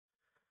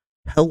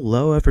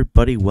Hello,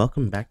 everybody.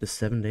 Welcome back to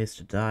 7 Days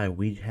to Die.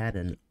 We had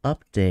an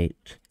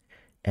update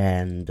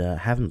and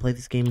haven't played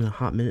this game in a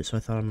hot minute, so I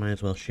thought I might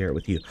as well share it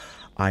with you.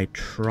 I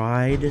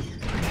tried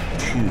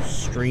to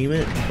stream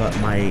it, but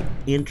my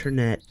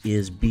internet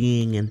is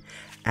being an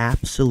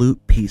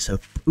absolute piece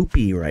of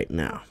poopy right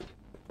now.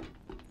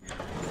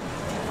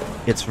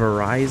 It's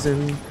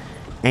Verizon,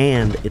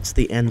 and it's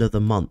the end of the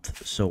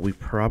month, so we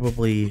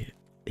probably...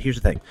 Here's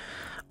the thing.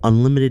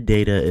 Unlimited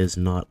data is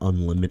not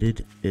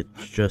unlimited,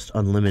 it's just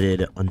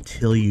unlimited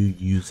until you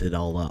use it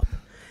all up.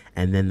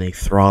 And then they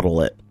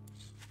throttle it.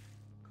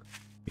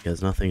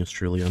 Because nothing is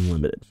truly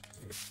unlimited.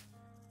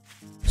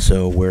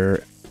 So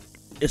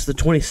it's the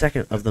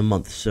 22nd of the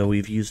month, so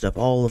we've used up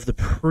all of the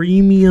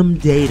premium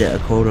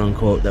data, quote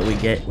unquote, that we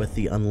get with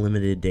the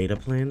unlimited data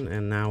plan,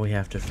 and now we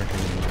have to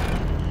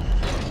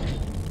frickin'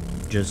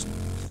 just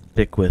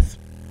stick with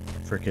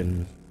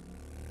frickin'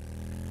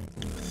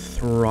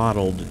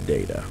 throttled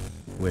data.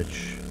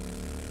 Which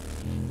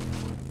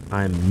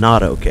I'm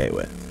not okay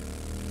with.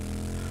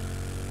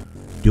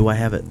 Do I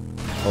have it?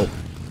 Oh,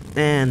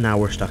 and now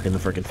we're stuck in the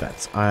freaking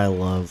fence.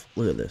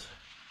 Look at this.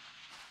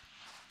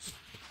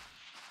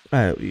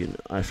 I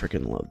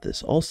freaking love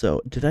this.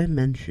 Also, did I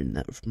mention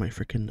that my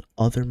freaking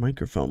other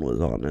microphone was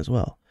on as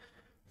well?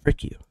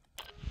 Frick you.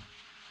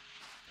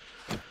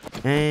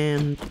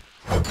 And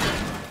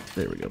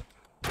there we go.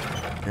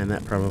 And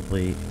that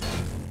probably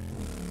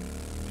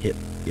hit.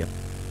 Yep.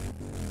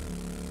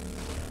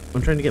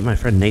 I'm trying to get my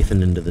friend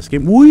Nathan into this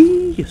game.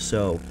 Whee!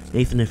 So,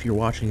 Nathan, if you're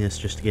watching this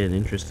just to get an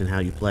interest in how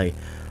you play,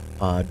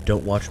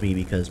 don't watch me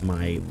because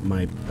my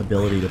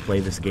ability to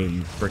play this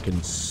game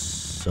frickin'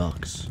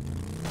 sucks.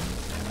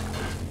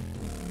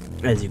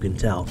 As you can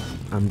tell,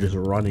 I'm just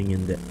running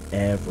into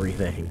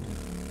everything.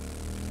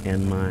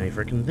 And my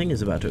frickin' thing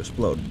is about to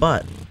explode.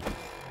 But,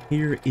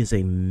 here is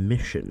a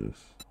mission.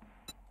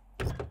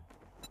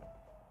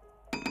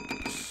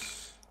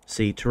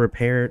 See, to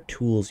repair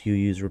tools, you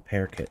use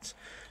repair kits.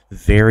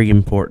 Very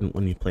important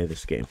when you play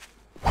this game.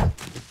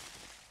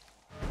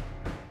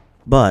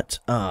 But,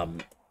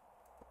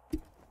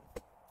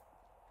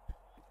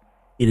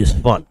 it is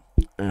fun.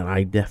 And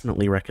I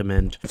definitely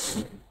recommend,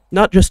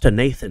 not just to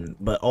Nathan,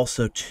 but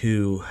also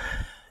to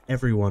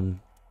everyone.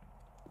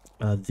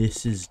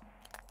 This is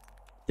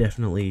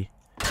definitely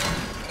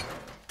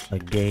a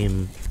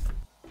game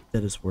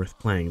that is worth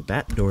playing.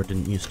 That door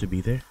didn't used to be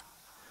there.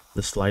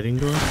 The sliding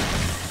door?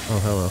 Oh,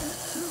 hello.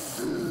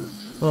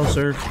 Well,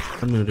 sir,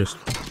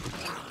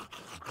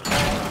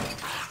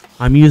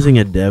 I'm using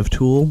a dev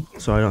tool,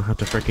 so I don't have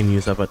to frickin'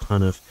 use up a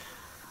ton of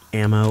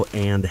ammo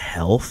and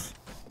health.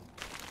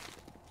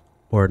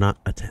 Or not,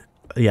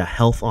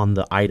 health on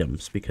the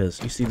items, because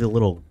you see the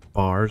little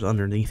bars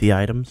underneath the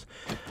items?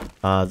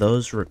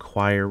 Those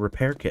require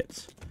repair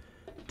kits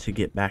to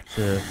get back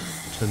to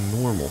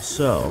normal,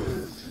 so...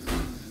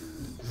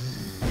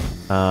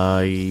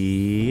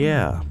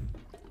 yeah.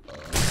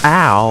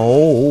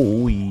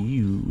 Ow,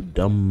 you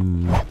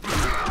dumb...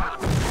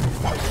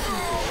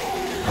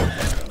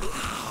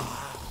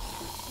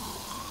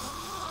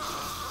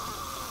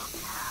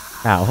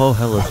 Ow, oh,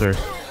 hello, sir.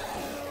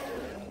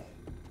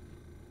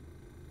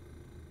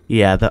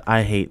 Yeah,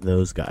 I hate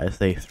those guys.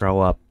 They throw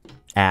up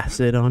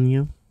acid on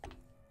you,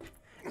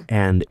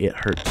 and it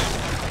hurts.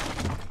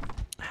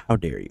 How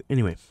dare you?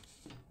 Anyway.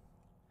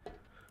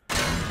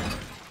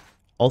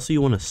 Also,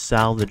 you want to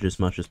salvage as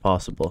much as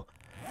possible.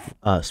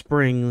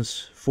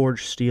 Springs,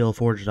 forged steel,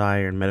 forged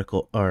iron,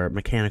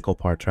 mechanical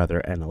parts,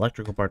 rather, and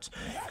electrical parts,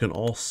 you can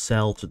all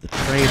sell to the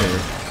trader.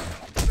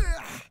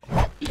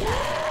 You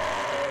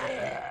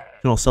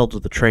can all sell to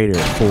the trader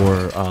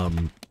for,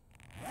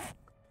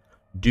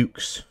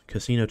 Dukes,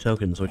 casino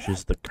tokens, which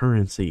is the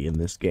currency in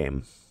this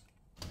game.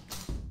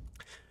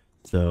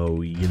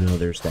 So, you know,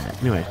 there's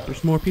that. Anyway,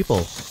 there's more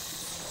people.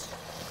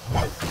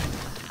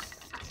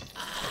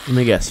 Let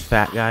me guess,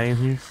 fat guy in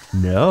here?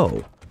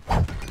 No.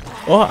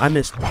 Oh, I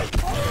missed.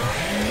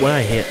 What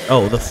I hit?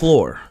 Oh, the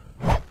floor.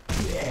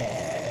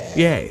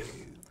 Yay.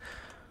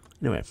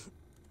 Anyway.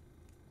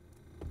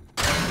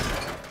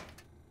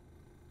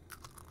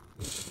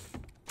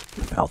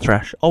 Foul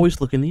trash. Always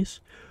look in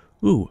these.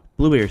 Ooh,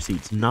 blueberry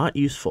seeds. Not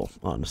useful,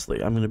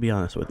 honestly. I'm gonna be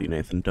honest with you,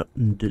 Nathan. If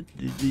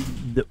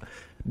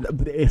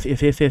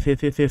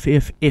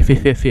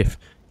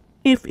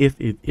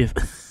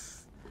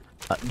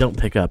don't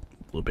pick up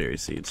blueberry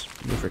seeds.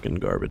 They're freaking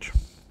garbage.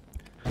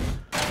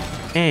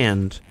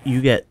 And you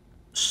get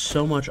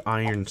so much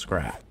iron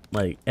scrap.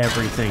 Like,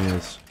 everything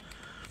is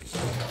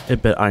a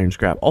bit iron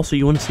scrap. Also,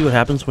 you want to see what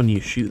happens when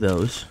you shoot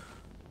those.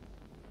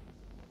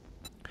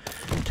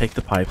 Take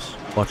the pipes.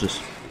 Watch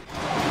this.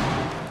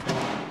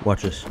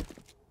 Watch this.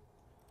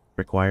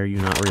 Require you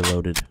not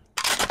reloaded.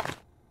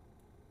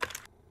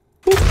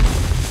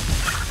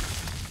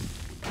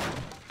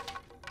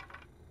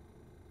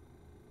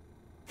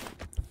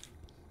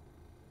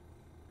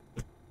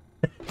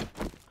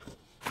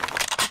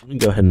 Let me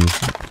go ahead and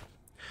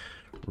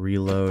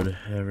reload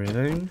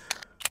everything.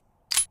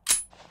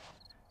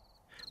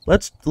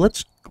 Let's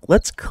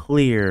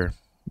clear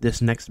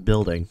this next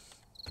building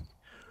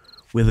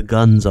with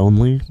guns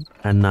only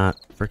and not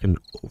freaking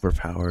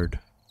overpowered.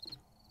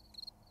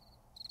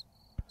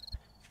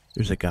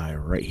 There's a guy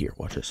right here.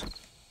 Watch this.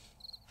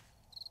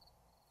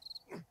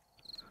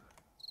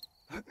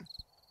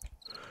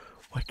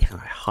 Why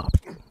can't I hop?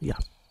 Yeah.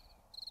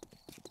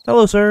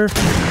 Hello, sir.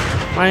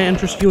 I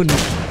interest you in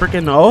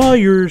freaking. Oh,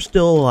 you're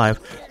still alive.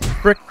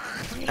 Frick.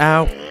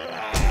 Ow.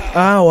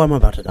 Oh, I'm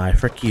about to die.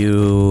 Frick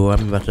you.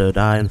 I'm about to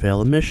die and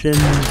fail a mission.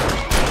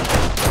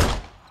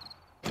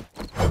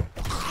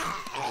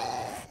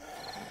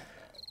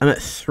 I'm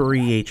at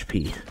 3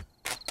 HP.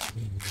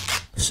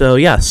 So,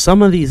 yeah,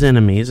 some of these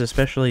enemies,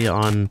 especially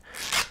on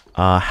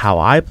how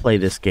I play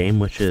this game,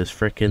 which is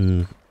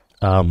frickin'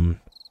 on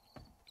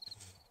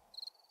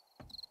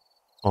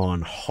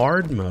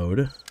hard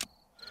mode,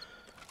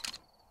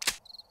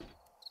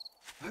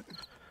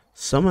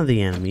 some of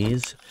the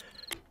enemies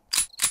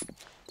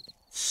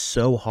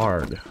so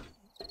hard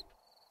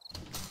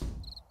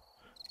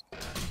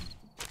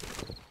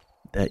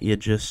that you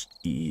just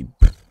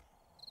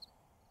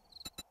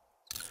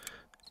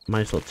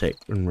might as well take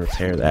and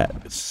repair that.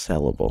 It's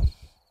sellable.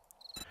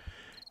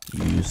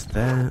 Use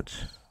that.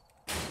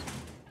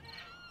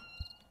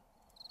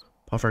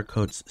 Buffer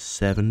code's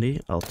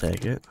 70. I'll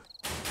take it.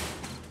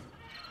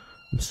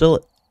 I'm still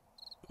at...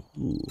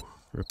 Ooh,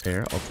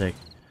 repair. I'll take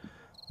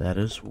that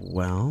as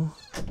well.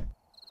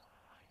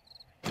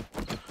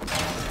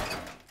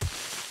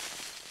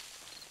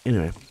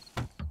 Anyway.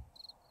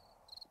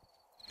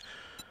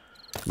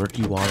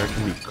 Murky water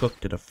can be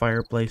cooked at a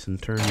fireplace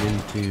and turned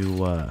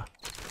into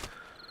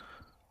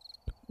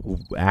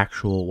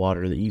actual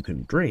water that you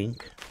can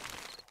drink,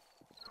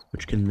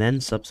 which can then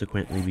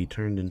subsequently be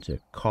turned into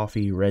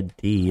coffee, red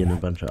tea, and a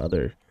bunch of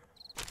other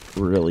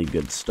really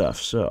good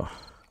stuff. So,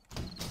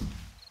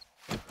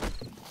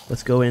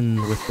 let's go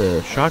in with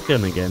the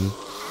shotgun again.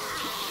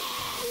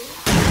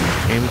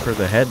 Aim for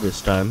the head this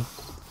time.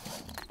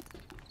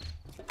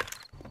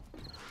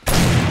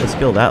 Let's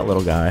kill that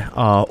little guy.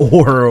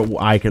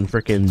 Or I can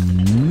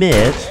frickin'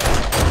 miss.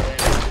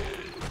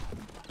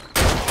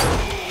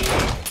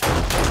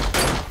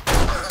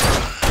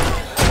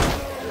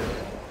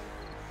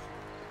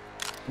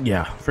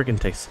 Yeah, freaking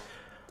takes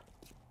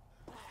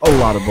a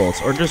lot of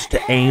bullets, or just to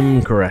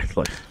aim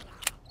correctly.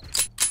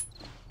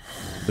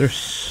 There's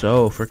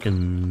so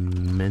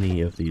freaking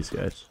many of these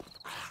guys.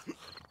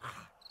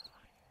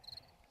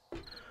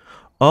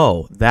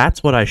 Oh,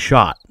 that's what I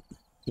shot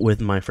with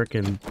my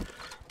freaking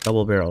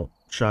double barrel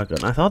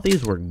shotgun. I thought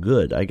these were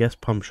good. I guess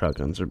pump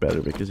shotguns are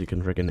better because you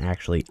can freaking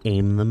actually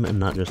aim them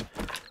and not just...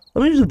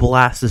 Let me just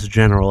blast this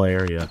general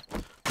area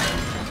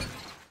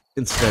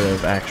instead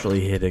of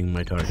actually hitting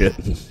my target.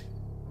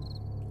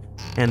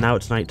 And now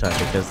it's nighttime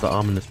because the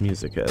ominous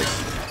music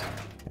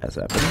has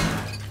happened.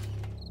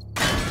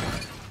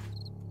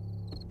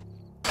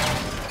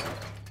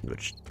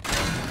 Which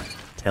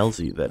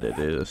tells you that it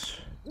is.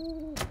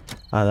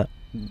 That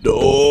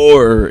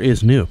door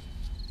is new.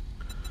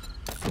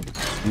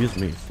 Excuse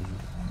me.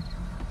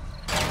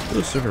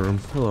 Hello, server room.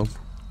 Hello.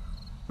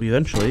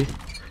 Eventually,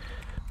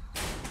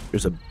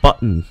 there's a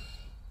button.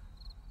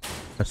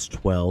 That's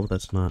 12.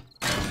 That's not...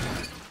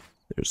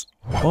 There's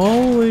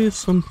always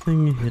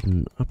something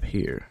hidden up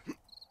here.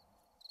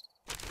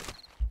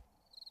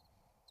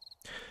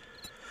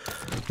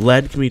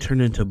 Lead can be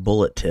turned into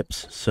bullet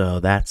tips,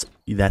 so that's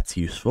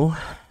useful.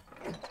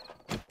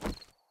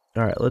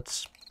 Alright,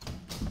 let's...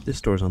 This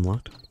door's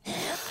unlocked.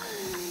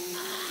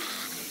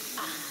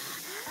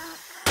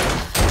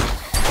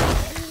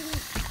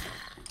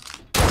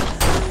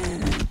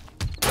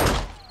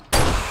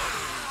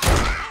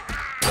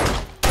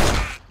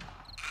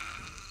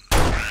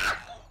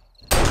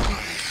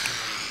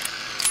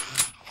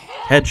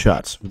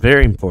 Headshots,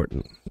 very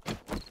important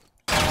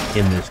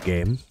in this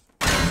game.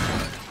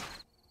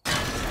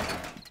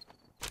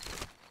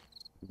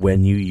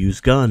 When you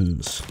use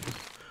guns.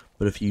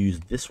 But if you use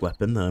this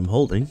weapon that I'm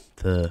holding,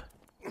 the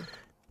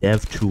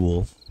dev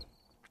tool,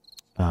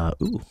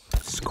 ooh,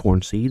 it's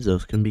corn seeds,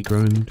 those can be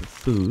grown into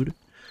food.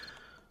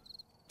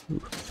 Ooh,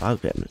 file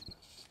cabinet.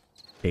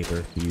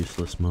 Paper,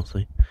 useless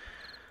mostly.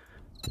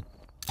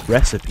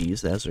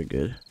 Recipes, those are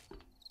good.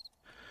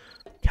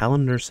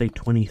 Calendars say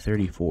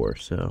 2034,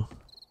 so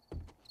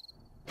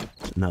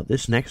now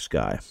this next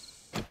guy.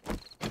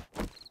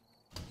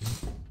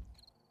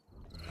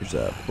 There's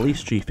a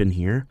police chief in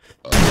here.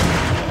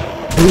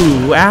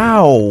 Ooh,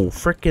 ow!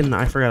 Frickin',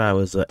 I forgot I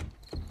was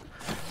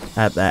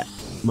at that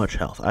much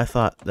health. I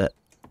thought that...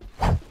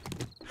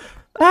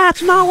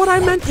 That's not what I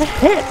meant to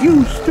hit,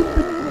 you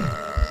stupid...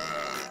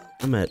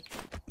 I'm at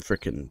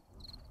frickin'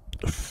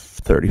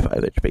 35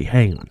 HP.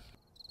 Hang on.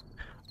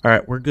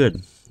 Alright, we're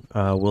good.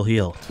 We'll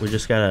heal. We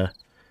just gotta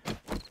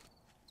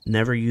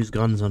never use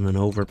guns on an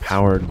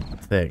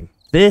overpowered thing.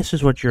 This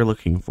is what you're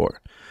looking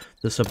for.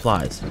 The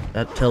supplies.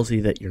 That tells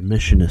you that your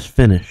mission is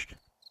finished.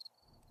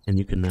 And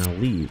you can now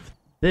leave.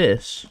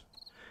 This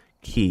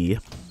key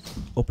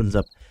opens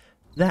up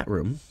that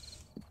room.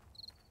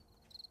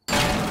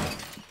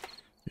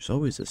 There's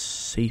always a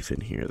safe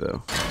in here,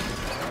 though.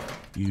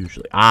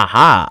 Usually.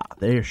 Aha!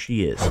 There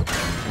she is.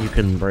 You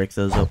can break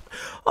those open.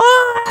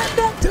 Oh, I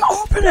meant to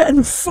open it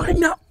and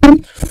find out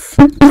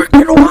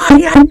freaking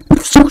why I'm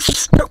so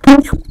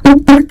stupid. You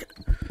freaking...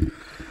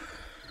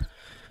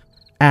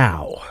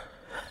 Ow.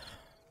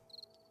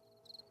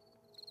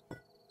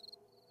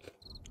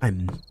 I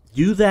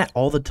do that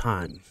all the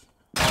time.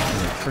 I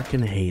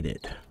freaking hate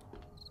it.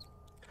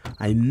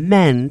 I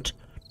meant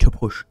to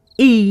push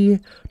E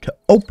to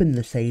open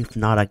the safe,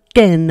 not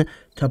again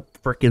to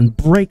freaking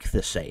break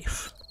the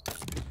safe.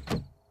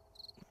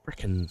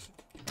 Freaking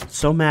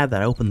so mad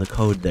that I opened the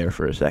code there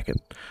for a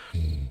second.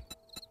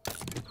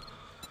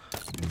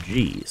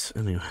 Jeez.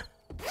 Anyway,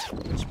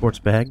 sports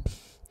bag.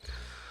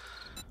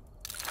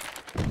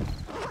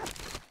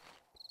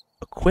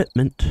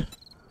 Equipment.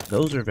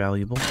 Those are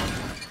valuable.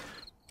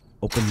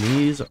 Open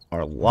these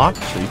are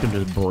locked, so you can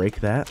just break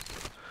that.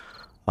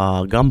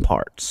 Gun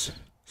parts.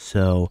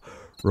 So,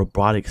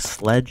 robotic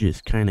sledge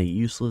is kind of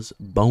useless.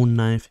 Bone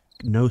knife,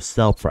 no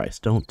sell price.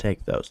 Don't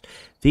take those.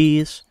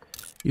 These,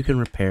 you can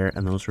repair,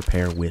 and those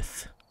repair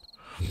with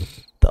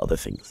the other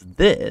things.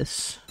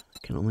 This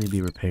can only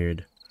be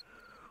repaired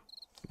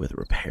with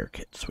repair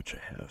kits, which I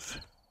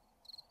have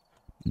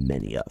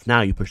many of.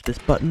 Now, you push this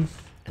button,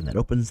 and that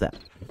opens that.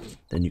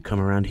 Then you come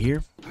around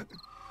here.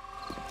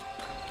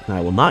 Now,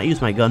 I will not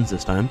use my guns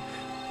this time.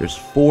 There's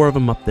 4 of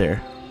them up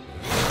there.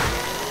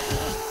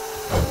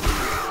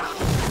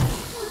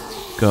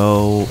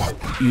 Go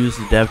use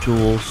the dev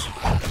tools.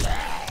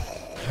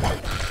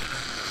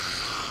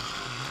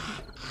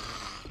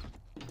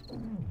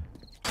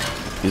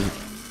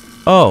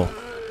 Oh.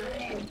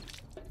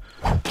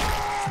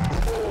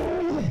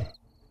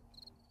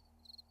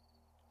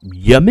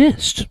 You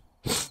missed.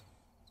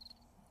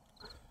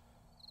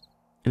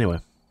 Anyway.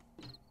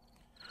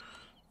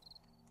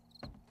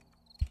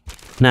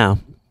 Now,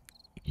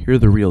 here are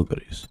the real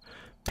goodies.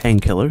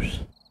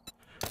 Painkillers,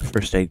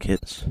 first aid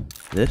kits,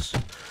 this.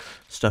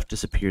 Stuff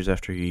disappears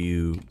after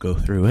you go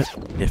through it,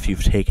 if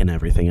you've taken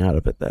everything out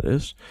of it, that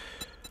is.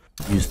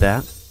 Use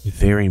that,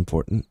 very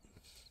important.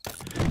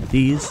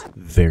 These,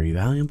 very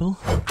valuable.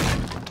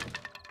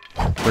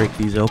 Break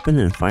these open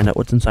and find out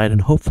what's inside,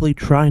 and hopefully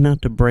try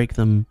not to break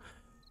them.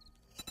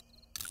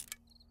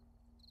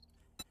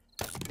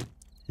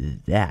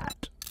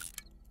 That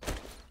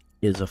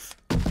is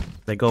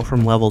they go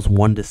from levels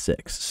 1 to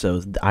 6,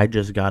 so I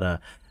just got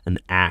an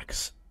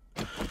axe,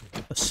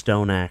 a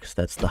stone axe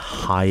that's the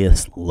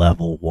highest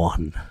level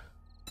 1.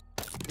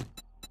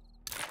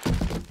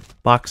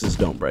 Boxes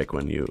don't break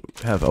when you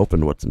have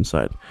opened what's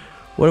inside.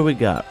 What do we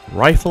got?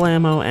 Rifle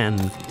ammo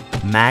and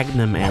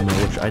magnum ammo,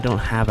 which I don't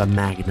have a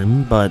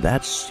magnum, but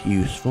that's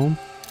useful.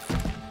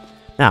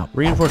 Now,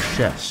 reinforced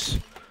chests.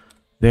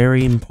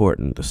 Very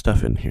important, the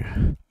stuff in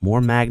here.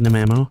 More magnum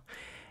ammo.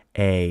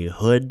 A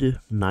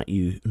hood, not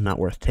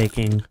worth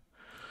taking.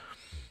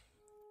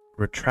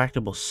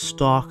 Retractable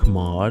stock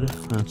mod,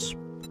 that's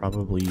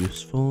probably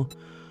useful.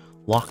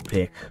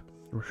 Lockpick.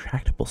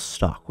 Retractable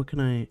stock. What can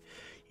I...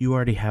 You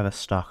already have a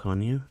stock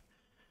on you.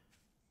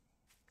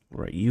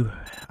 Right,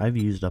 I've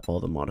used up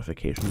all the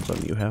modifications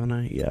on you, haven't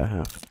I? Yeah, I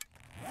have.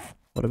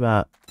 What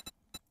about...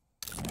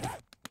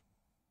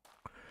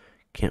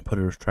 Can't put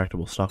a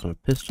retractable stock on a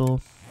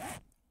pistol.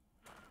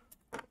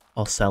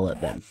 I'll sell it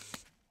then.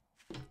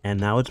 And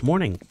now it's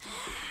morning.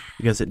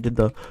 Because it did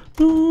the...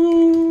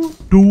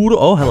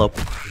 Oh, hello.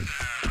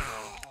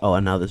 Oh,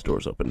 and now this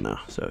door's open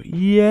now. So,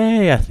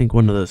 yay! I think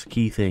one of those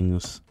key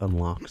things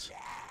unlocks.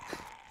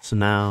 So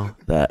now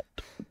that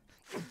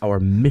our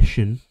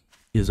mission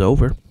is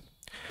over,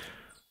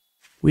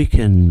 we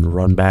can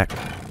run back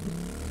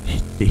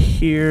to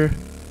here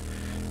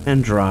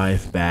and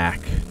drive back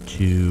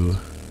to...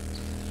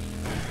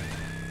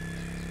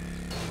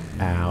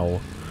 Ow.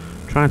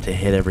 Trying to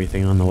hit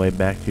everything on the way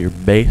back to your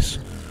base.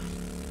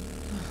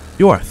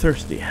 You are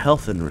thirsty.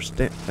 Health and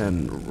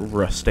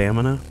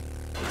stamina.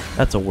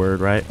 That's a word,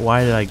 right?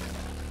 Why did I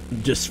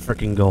just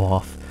freaking go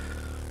off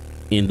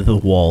into the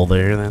wall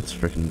there? That's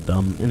freaking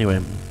dumb.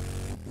 Anyway,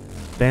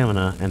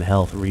 stamina and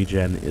health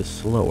regen is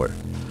slower.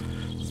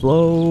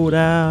 Slow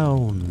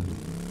down,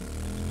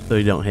 so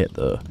you don't hit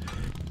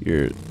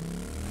your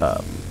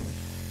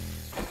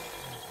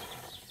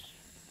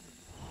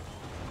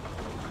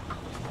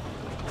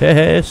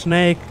Hey,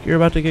 snake, you're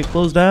about to get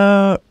closed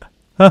out.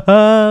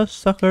 Haha,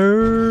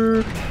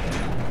 sucker.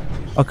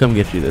 I'll come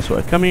get you this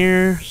way. Come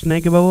here,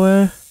 snakey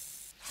boy.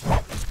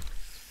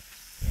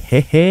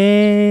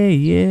 Hey,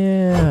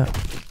 yeah.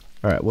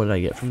 Alright, what did I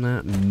get from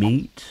that?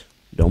 Meat.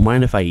 Don't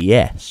mind if I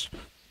yes.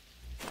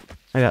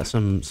 I got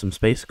some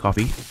space.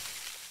 Coffee.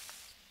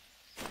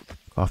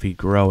 Coffee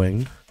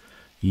growing.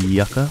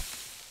 Yucca.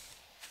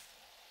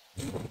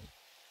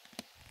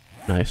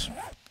 Nice.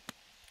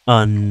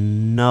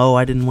 No,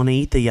 I didn't want to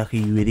eat the yucca,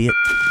 you idiot.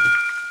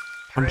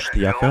 Punch the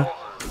yucca.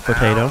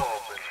 Potato.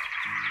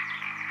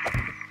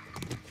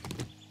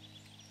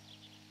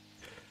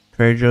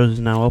 Trader Joe's is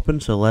now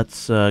open, so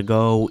let's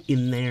go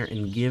in there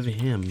and give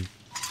him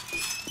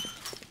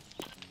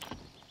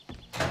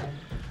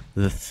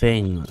the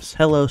things.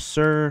 Hello,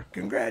 sir.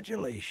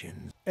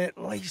 Congratulations. At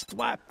least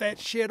wipe that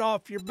shit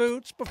off your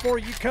boots before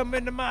you come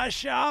into my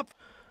shop.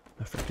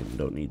 I freaking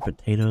don't need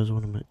potatoes.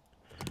 What am I?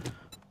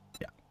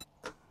 Yeah.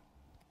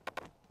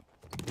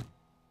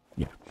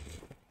 Yeah.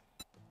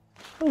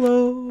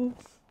 Hello.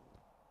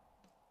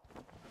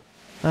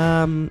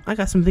 I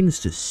got some things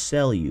to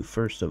sell you,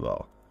 first of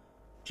all.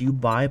 Do you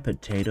buy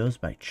potatoes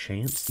by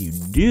chance? You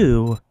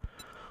do?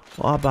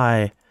 Well, I'll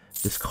buy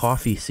this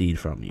coffee seed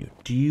from you.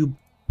 Do you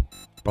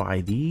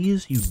buy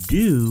these? You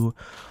do?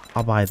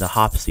 I'll buy the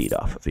hop seed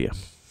off of you.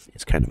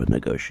 It's kind of a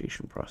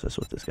negotiation process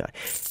with this guy.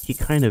 He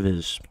kind of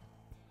is,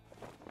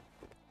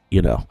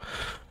 you know.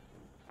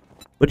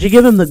 But you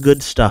give him the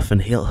good stuff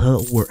and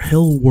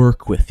he'll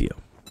work with you.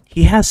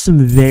 He has some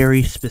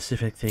very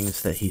specific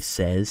things that he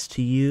says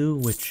to you,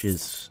 which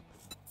is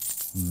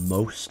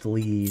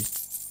mostly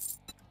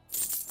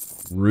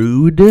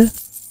rude,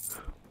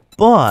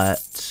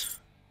 but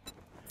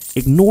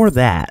ignore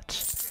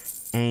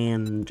that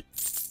and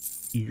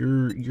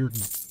you're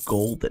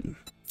golden.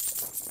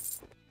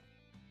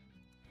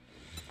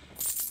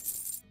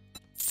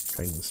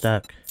 Dragon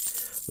stack,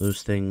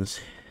 those things.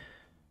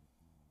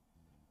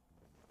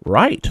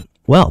 Right.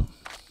 Well,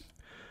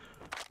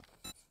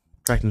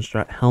 Kraken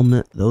strat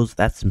helmet,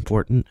 that's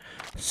important.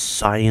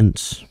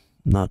 Science,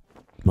 not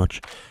much.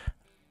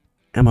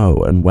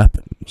 Ammo and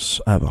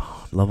weapons. I have a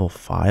level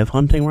 5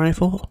 hunting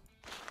rifle.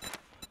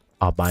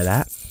 I'll buy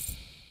that.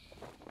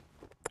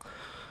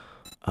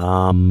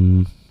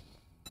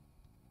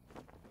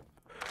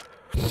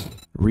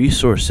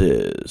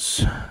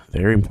 Resources.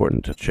 Very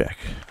important to check.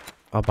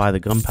 I'll buy the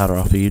gunpowder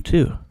off of you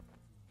too.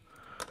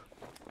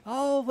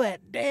 All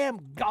that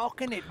damn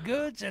gawking at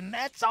goods and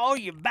that's all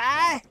you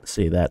buy?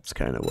 See, that's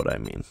kind of what I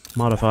mean.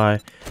 Modify,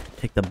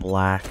 take the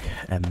black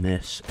and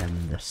this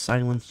and the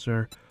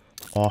silencer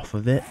off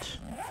of it.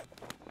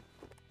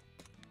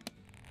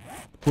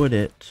 Put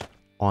it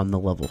on the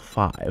level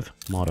 5.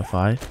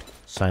 Modify,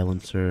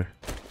 silencer,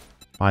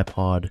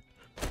 bipod,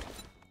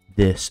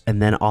 this,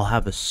 and then I'll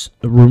have a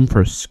room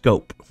for a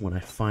scope when I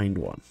find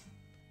one.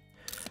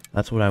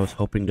 That's what I was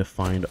hoping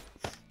to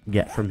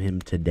get from him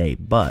today,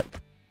 but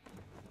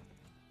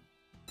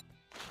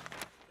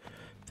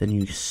then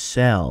you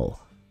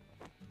sell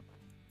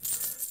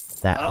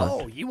that.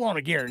 Oh, you want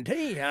a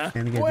guarantee, huh?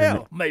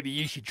 Well, maybe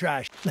you should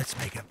try. Let's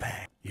make a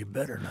pact. You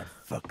better not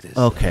fuck this.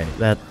 Okay,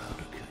 that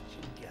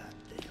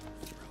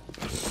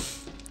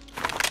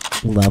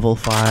level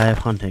 5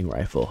 hunting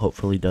rifle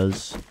hopefully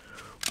does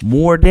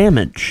more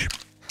damage.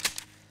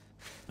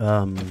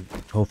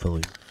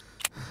 Hopefully.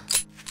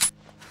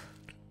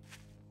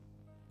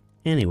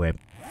 Anyway,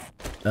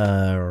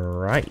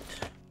 right.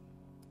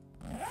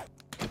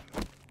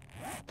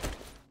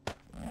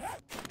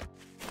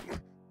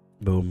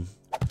 Boom.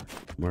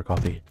 More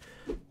coffee.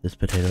 This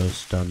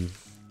potato's done.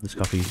 This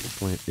coffee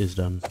plant is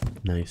done.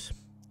 Nice.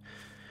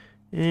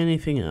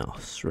 Anything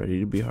else ready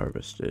to be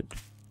harvested?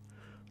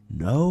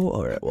 No?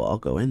 Alright, well, I'll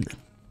go in then.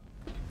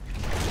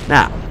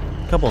 Now,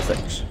 a couple of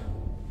things.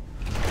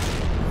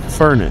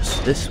 Furnace.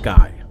 This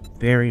guy.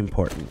 Very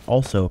important.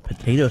 Also,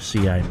 potato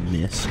seed I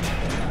missed.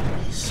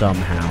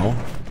 Somehow.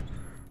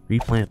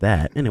 Replant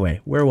that. Anyway,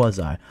 where was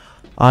I?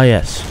 Ah,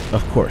 yes.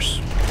 Of course.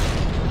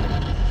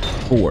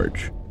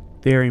 Forge.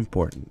 Very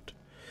important.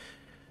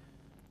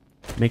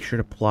 Make sure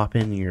to plop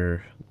in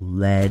your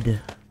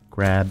lead.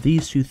 Grab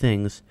these two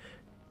things.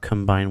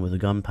 Combine with the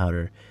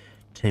gunpowder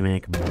to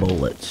make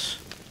bullets.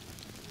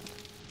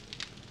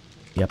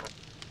 Yep.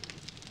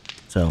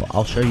 So,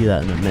 I'll show you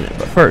that in a minute.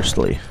 But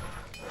firstly...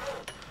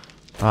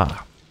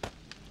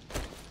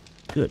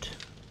 good.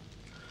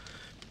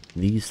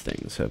 These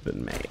things have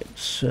been made.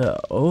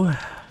 So...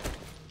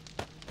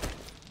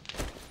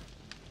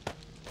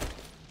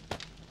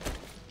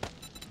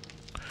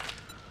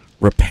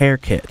 repair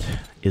kit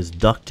is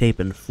duct tape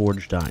and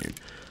forged iron.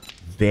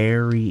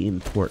 Very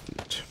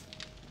important.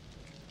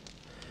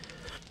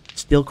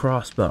 Steel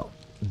crossbow.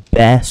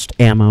 Best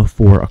ammo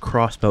for a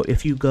crossbow.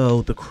 If you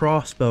go the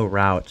crossbow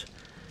route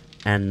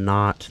and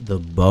not the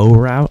bow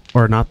route,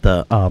 or not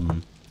the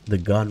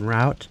gun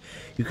route,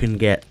 you can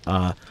get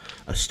a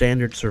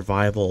standard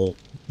survival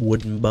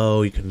wooden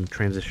bow. You can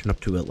transition up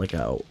to like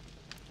a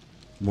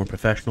more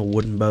professional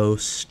wooden bow,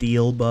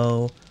 steel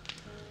bow,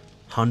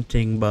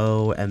 hunting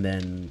bow, and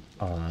then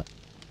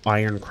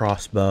iron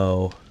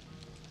crossbow.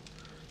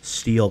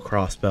 Steel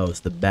crossbow is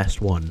the best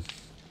one.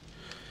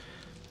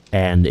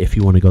 And if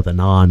you want to go the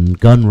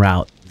non-gun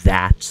route,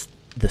 that's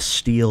the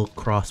steel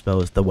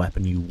crossbow is the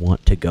weapon you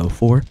want to go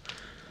for.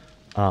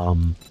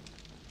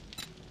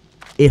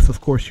 If,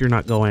 of course, you're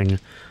not going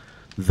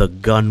the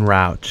gun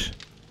route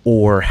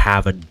or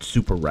have a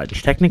super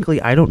wrench.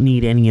 Technically, I don't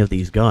need any of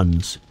these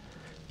guns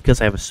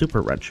because I have a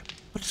super wrench,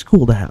 but it's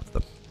cool to have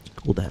them.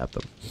 Cool to have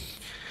them.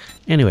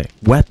 Anyway,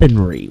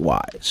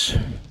 weaponry-wise.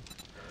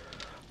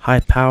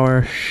 High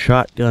power,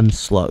 shotgun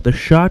slug. The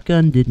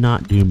shotgun did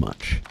not do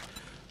much.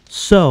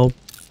 So,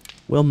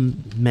 we'll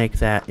make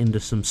that into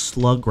some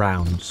slug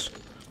rounds.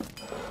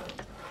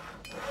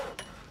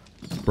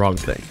 Wrong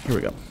thing. Here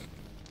we go.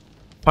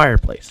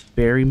 Fireplace.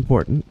 Very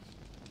important.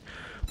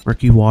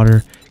 Murky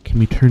water can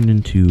be turned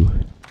into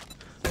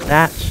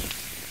that.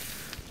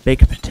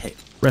 Baked potato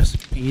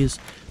recipes.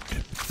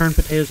 Turn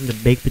potatoes into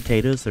baked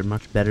potatoes. They're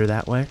much better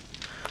that way.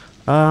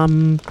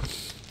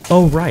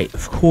 Oh right,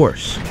 of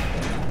course.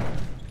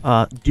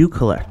 Dew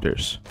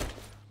collectors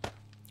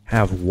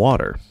have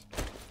water.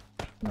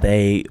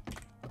 They,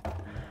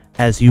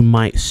 as you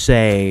might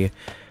say,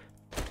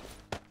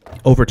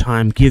 over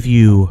time give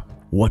you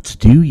what's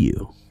due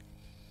you.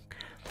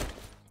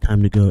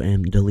 Time to go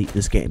and delete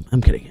this game.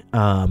 I'm kidding.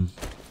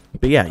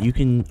 But yeah, you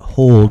can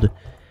hold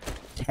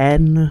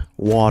 10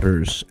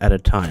 waters at a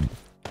time.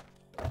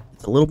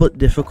 It's a little bit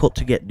difficult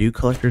to get dew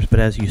collectors, but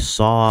as you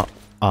saw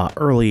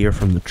earlier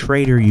from the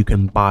trader, you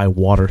can buy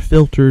water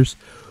filters,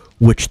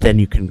 which then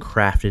you can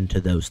craft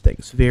into those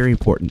things. Very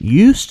important.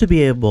 You used to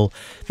be able,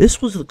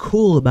 this was the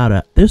cool about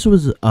it, this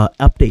was an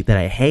update that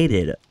I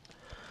hated,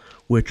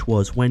 which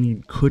was when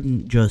you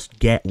couldn't just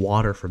get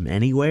water from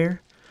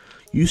anywhere.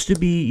 Used to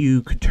be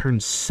you could turn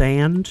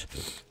sand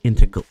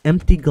into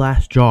empty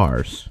glass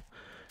jars,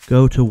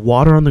 go to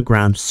water on the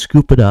ground,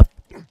 scoop it up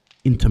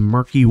into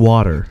murky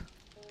water,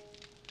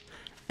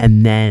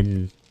 and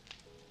then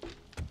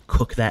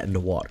cook that into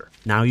water.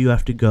 Now you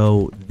have to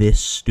go this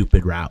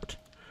stupid route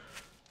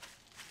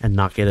and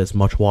not get as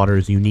much water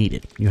as you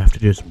needed. You have to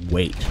just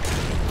wait.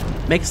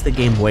 Makes the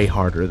game way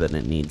harder than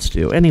it needs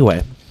to.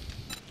 Anyway,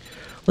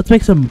 let's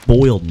make some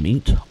boiled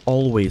meat.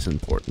 Always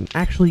important.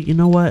 Actually, you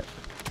know what?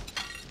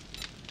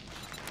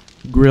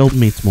 Grilled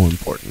meat's more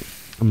important.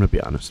 I'm gonna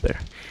be honest there.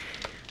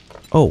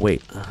 Oh,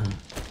 wait.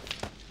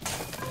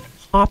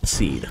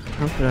 Hopseed.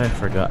 How could I have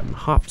forgotten?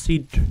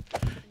 Hopseed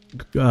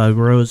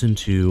grows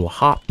into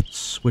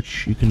hops,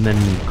 which you can then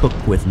cook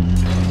with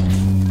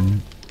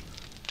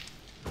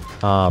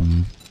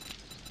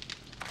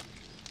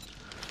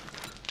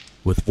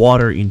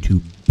water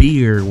into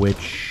beer,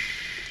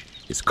 which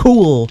is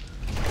cool,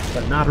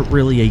 but not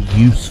really a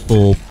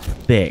useful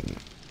thing,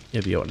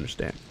 if you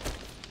understand.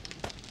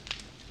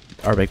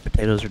 Our baked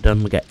potatoes are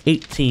done. We got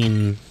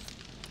 18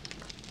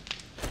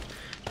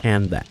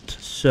 and that.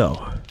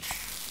 So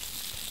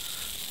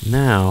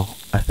now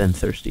I've been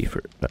thirsty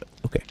for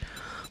okay.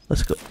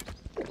 Let's go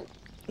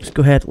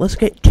ahead. Let's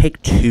take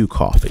 2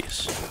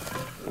 coffees.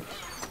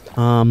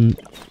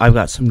 I've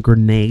got some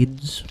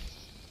grenades.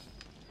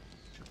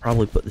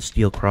 Probably put the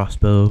steel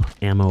crossbow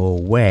ammo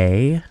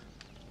away.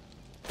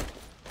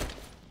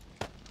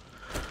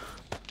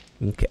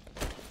 Okay.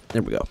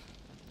 There we go.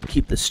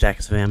 Keep the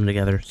stacks of ammo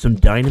together. Some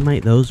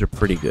dynamite, those are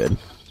pretty good.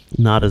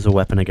 Not as a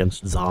weapon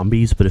against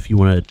zombies, but if you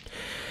want to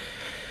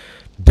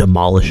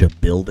demolish a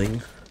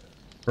building,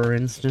 for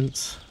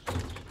instance.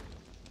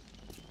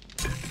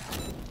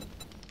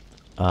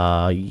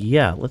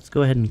 Yeah, let's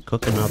go ahead and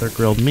cook another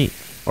grilled meat.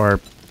 Or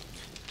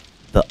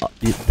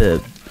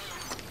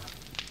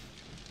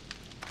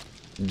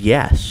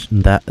yes,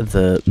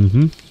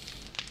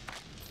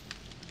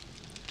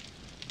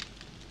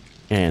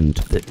 and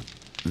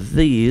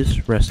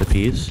these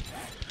recipes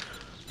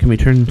can be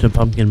turned into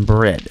pumpkin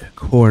bread,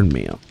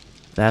 cornmeal.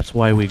 That's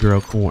why we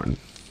grow corn,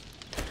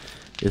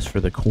 is for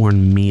the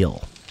corn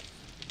meal.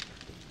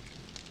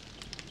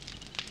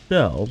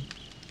 So,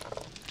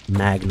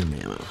 Magnum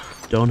ammo.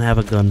 Don't have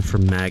a gun for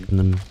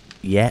Magnum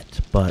yet,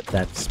 but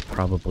that's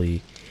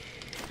probably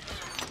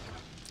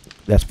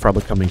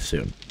coming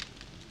soon.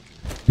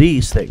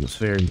 These things,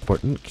 very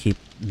important. Keep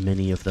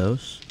many of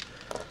those.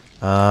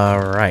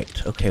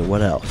 Alright, okay,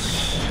 what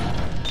else?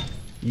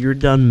 You're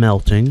done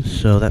melting,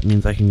 so that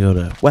means I can go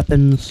to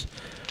weapons,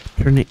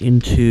 turn it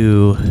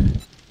into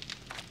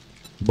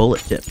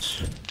bullet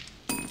tips,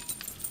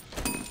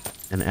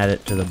 and add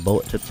it to the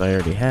bullet tips I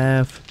already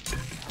have.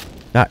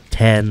 Got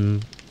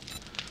 10.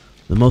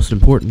 The most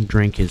important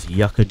drink is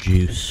yucca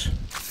juice,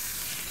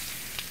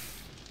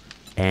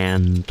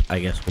 and I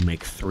guess we'll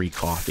make 3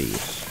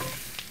 coffees.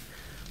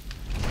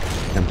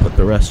 And put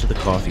the rest of the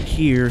coffee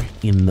here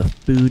in the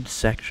food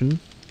section.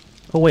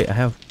 Oh wait, I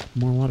have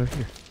more water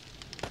here.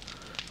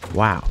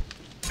 Wow.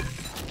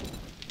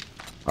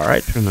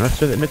 Alright, turn the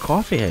rest of it into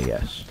coffee, I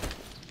guess.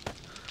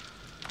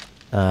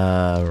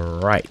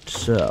 Right,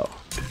 so.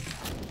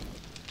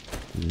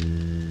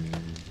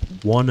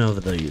 One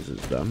of these is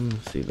done.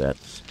 See,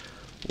 that's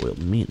boiled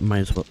meat. Might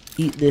as well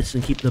eat this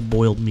and keep the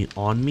boiled meat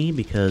on me,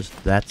 because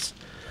that's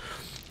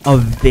a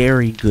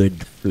very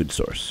good food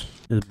source.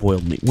 Is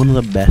boiled meat. One of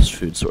the best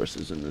food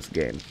sources in this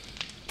game.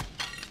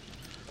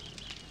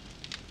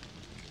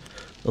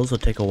 Those will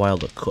take a while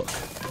to cook.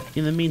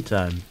 In the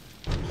meantime...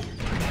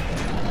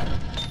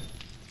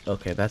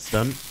 Okay, that's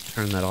done.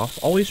 Turn that off.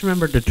 Always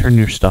remember to turn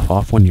your stuff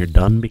off when you're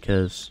done,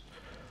 because...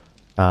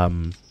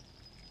 it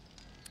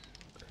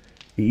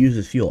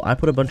uses fuel. I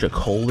put a bunch of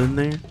coal in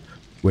there,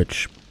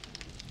 which...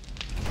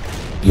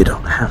 you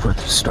don't have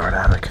to start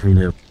out. I kind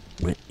of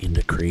went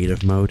into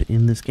creative mode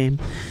in this game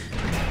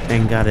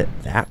and got it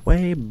that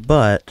way,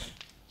 but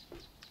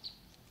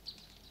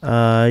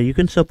you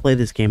can still play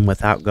this game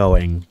without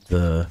going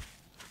the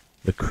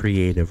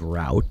creative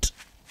route.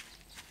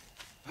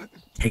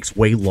 takes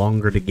way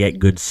longer to get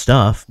good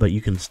stuff, but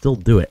you can still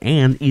do it,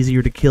 and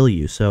easier to kill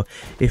you. So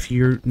if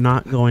you're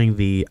not going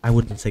the, I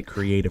wouldn't say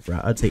creative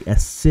route, I'd say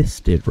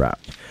assisted route,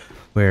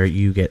 where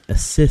you get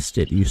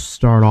assisted, you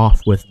start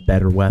off with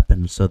better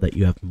weapons so that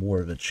you have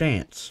more of a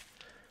chance.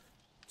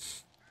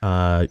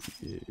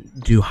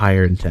 Do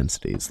higher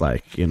intensities,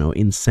 like, you know,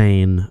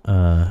 Insane,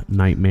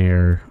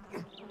 Nightmare,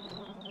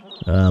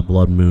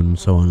 Blood Moon,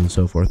 so on and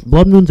so forth.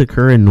 Blood Moons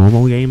occur in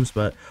normal games,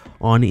 but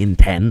on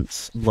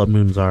Intense, Blood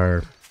Moons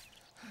are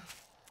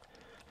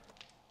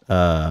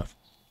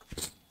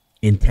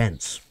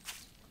intense.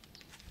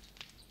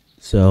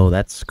 So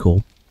that's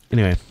cool.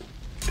 Anyway.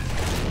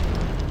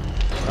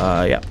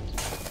 Yeah.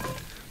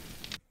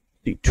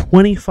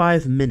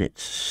 25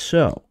 minutes.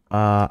 So,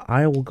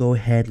 I will go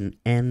ahead and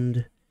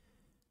end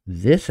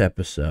this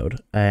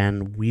episode,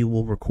 and we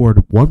will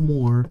record one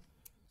more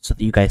so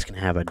that you guys can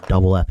have a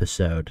double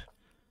episode,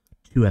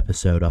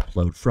 2-episode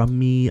upload from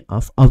me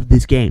of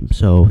this game.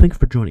 So, thanks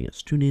for joining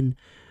us. Tune in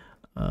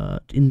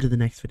into the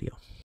next video.